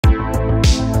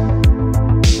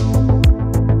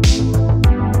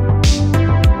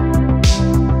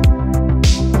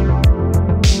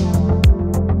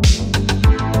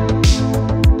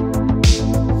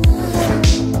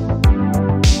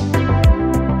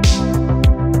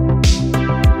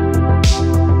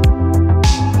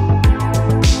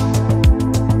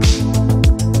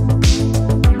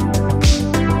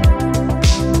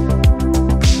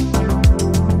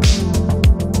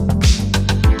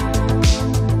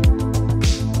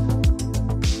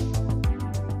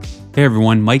Hey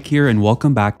everyone, Mike here and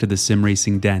welcome back to the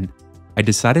SimRacing Den. I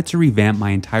decided to revamp my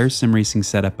entire SimRacing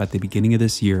setup at the beginning of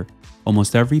this year.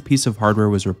 Almost every piece of hardware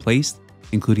was replaced,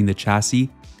 including the chassis,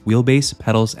 wheelbase,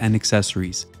 pedals, and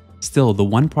accessories. Still, the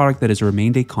one product that has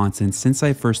remained a constant since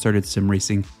I first started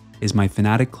SimRacing is my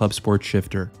Fanatec Clubsport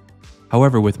Shifter.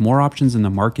 However, with more options in the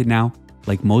market now,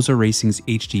 like MOZA Racing's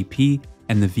HGP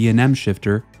and the V&M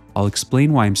shifter, I'll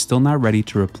explain why I'm still not ready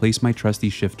to replace my trusty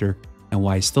shifter and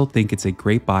why I still think it's a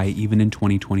great buy even in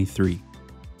 2023.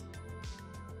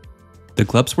 The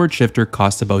Clubsport Shifter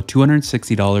cost about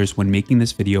 $260 when making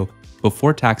this video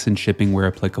before tax and shipping were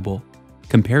applicable.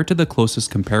 Compared to the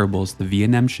closest comparables, the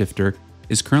V&M shifter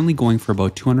is currently going for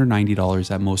about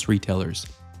 $290 at most retailers.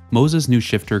 MOZA's new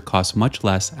shifter costs much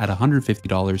less at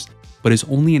 $150, but is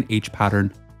only an H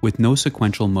pattern with no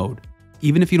sequential mode.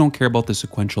 Even if you don't care about the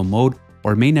sequential mode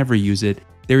or may never use it,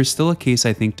 there is still a case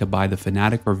I think to buy the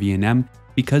Fanatec or V&M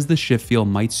because the shift feel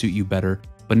might suit you better,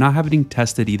 but not having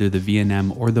tested either the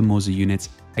V&M or the MOZA units,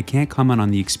 I can't comment on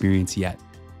the experience yet.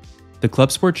 The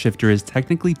Clubsport Shifter is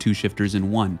technically two shifters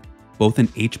in one, both an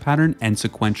H pattern and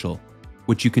sequential,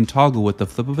 which you can toggle with the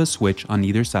flip of a switch on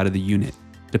either side of the unit,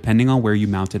 depending on where you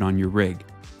mount it on your rig.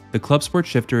 The Clubsport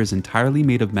Shifter is entirely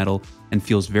made of metal and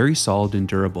feels very solid and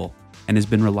durable, and has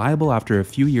been reliable after a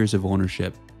few years of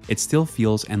ownership. It still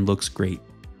feels and looks great.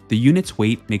 The unit's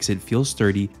weight makes it feel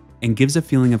sturdy and gives a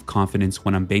feeling of confidence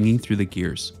when I'm banging through the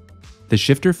gears. The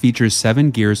shifter features 7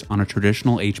 gears on a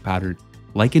traditional H pattern,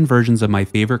 like in versions of my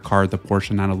favorite car, the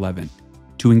Porsche 911.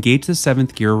 To engage the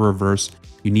 7th gear or reverse,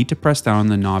 you need to press down on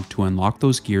the knob to unlock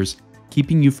those gears,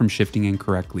 keeping you from shifting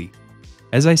incorrectly.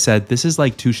 As I said, this is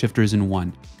like two shifters in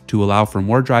one. To allow for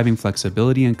more driving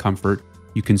flexibility and comfort,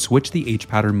 you can switch the H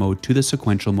pattern mode to the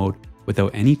sequential mode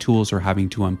without any tools or having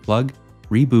to unplug,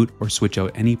 reboot, or switch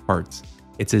out any parts.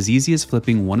 It's as easy as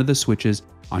flipping one of the switches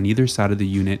on either side of the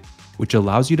unit, which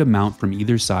allows you to mount from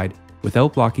either side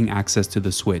without blocking access to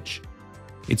the switch.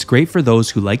 It's great for those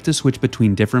who like to switch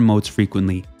between different modes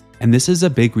frequently, and this is a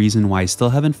big reason why I still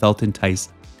haven't felt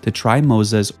enticed to try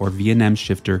MOZA's or V&M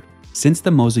shifter, since the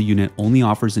MOZA unit only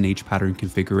offers an H pattern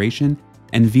configuration,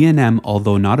 and V&M,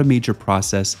 although not a major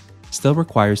process, still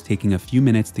requires taking a few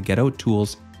minutes to get out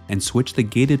tools and switch the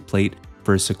gated plate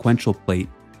for a sequential plate,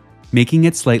 making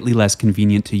it slightly less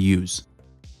convenient to use.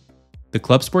 The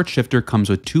Clubsport Shifter comes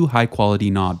with two high-quality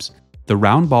knobs. The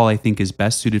round ball I think is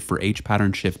best suited for H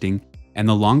pattern shifting, and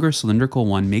the longer cylindrical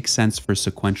one makes sense for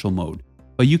sequential mode,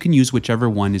 but you can use whichever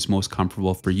one is most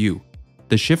comfortable for you.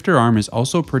 The shifter arm is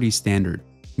also pretty standard,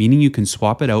 meaning you can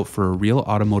swap it out for a real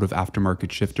automotive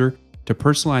aftermarket shifter to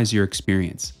personalize your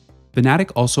experience.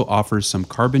 Fanatec also offers some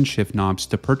carbon shift knobs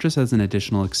to purchase as an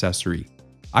additional accessory.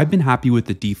 I've been happy with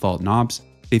the default knobs.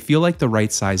 They feel like the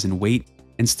right size and weight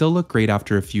and still look great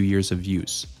after a few years of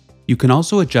use. You can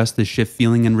also adjust the shift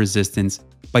feeling and resistance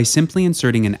by simply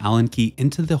inserting an Allen key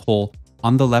into the hole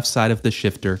on the left side of the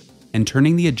shifter and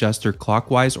turning the adjuster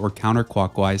clockwise or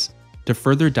counterclockwise to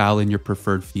further dial in your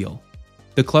preferred feel.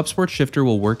 The Clubsport Shifter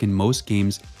will work in most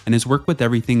games and has worked with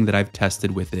everything that I've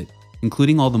tested with it,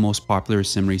 including all the most popular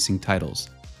SimRacing titles.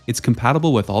 It's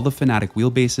compatible with all the Fanatec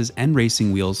wheelbases and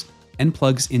racing wheels, and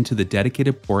plugs into the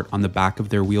dedicated port on the back of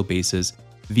their wheelbases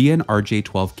via an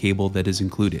RJ12 cable that is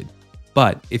included.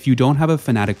 But if you don't have a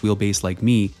Fanatec wheelbase like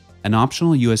me, an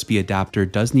optional USB adapter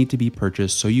does need to be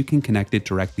purchased so you can connect it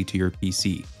directly to your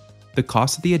PC. The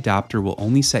cost of the adapter will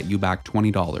only set you back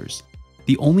 $20.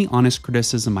 The only honest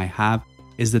criticism I have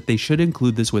is that they should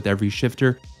include this with every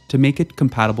shifter to make it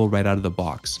compatible right out of the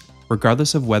box,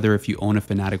 regardless of whether if you own a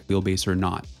Fanatec wheelbase or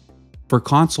not. For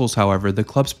consoles, however, the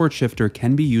Clubsport Shifter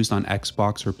can be used on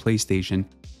Xbox or PlayStation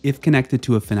if connected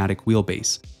to a Fanatec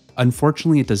wheelbase.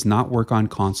 Unfortunately, it does not work on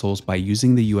consoles by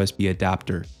using the USB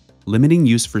adapter, limiting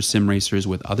use for sim racers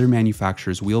with other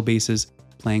manufacturers' wheelbases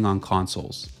playing on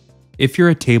consoles. If you're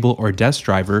a table or desk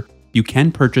driver, you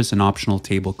can purchase an optional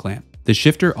table clamp. The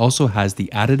shifter also has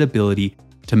the added ability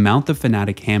to mount the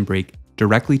Fanatec handbrake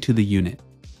directly to the unit.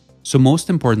 So most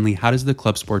importantly, how does the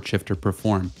Clubsport Shifter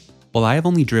perform? Well, I have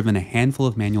only driven a handful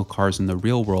of manual cars in the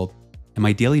real world, and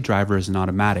my daily driver is an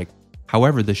automatic.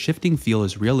 However, the shifting feel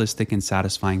is realistic and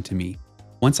satisfying to me.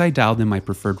 Once I dialed in my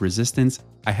preferred resistance,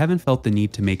 I haven't felt the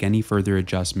need to make any further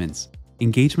adjustments.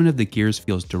 Engagement of the gears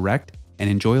feels direct and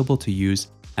enjoyable to use,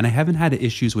 and I haven't had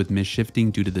issues with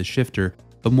misshifting due to the shifter,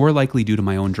 but more likely due to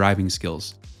my own driving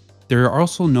skills. There are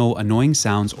also no annoying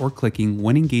sounds or clicking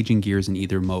when engaging gears in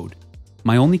either mode.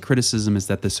 My only criticism is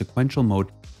that the sequential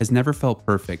mode has never felt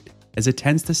perfect, as it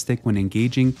tends to stick when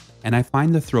engaging, and I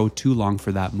find the throw too long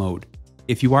for that mode.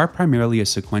 If you are primarily a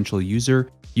sequential user,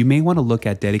 you may want to look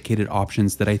at dedicated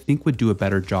options that I think would do a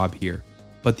better job here.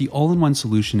 but the all-in-one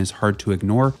solution is hard to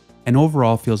ignore and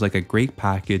overall feels like a great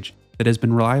package that has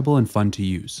been reliable and fun to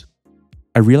use.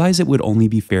 I realize it would only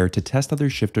be fair to test other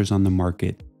shifters on the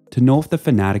market to know if the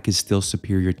Fanatec is still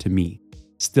superior to me.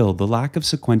 Still, the lack of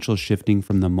sequential shifting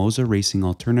from the MOZA racing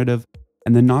alternative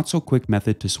and the not-so-quick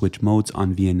method to switch modes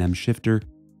on V&M shifter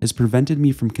has prevented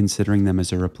me from considering them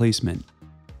as a replacement.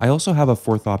 I also have a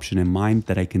fourth option in mind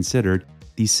that I considered,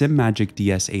 the SimMagic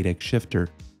DS8X shifter,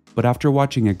 but after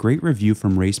watching a great review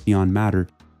from Race Beyond Matter,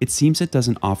 it seems it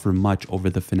doesn't offer much over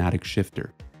the Fanatec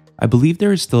shifter. I believe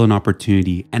there is still an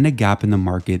opportunity and a gap in the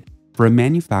market for a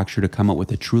manufacturer to come up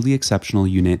with a truly exceptional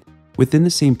unit within the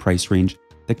same price range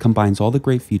that combines all the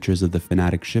great features of the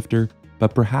Fanatec shifter,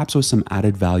 but perhaps with some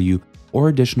added value or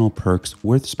additional perks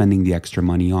worth spending the extra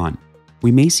money on.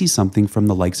 We may see something from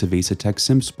the likes of Fanatec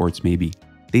SimSports maybe.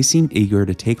 They seem eager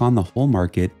to take on the whole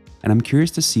market, and I'm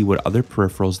curious to see what other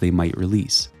peripherals they might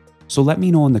release. So let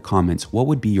me know in the comments what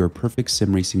would be your perfect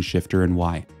sim racing shifter and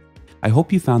why. I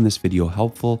hope you found this video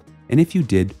helpful, and if you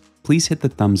did, please hit the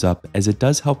thumbs up as it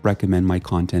does help recommend my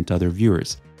content to other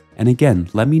viewers. And again,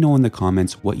 let me know in the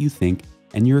comments what you think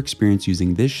and your experience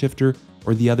using this shifter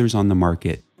or the others on the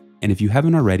market. And if you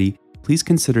haven't already, please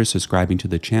consider subscribing to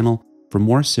the channel for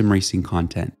more sim racing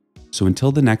content. So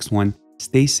until the next one,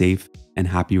 stay safe and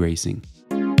happy racing.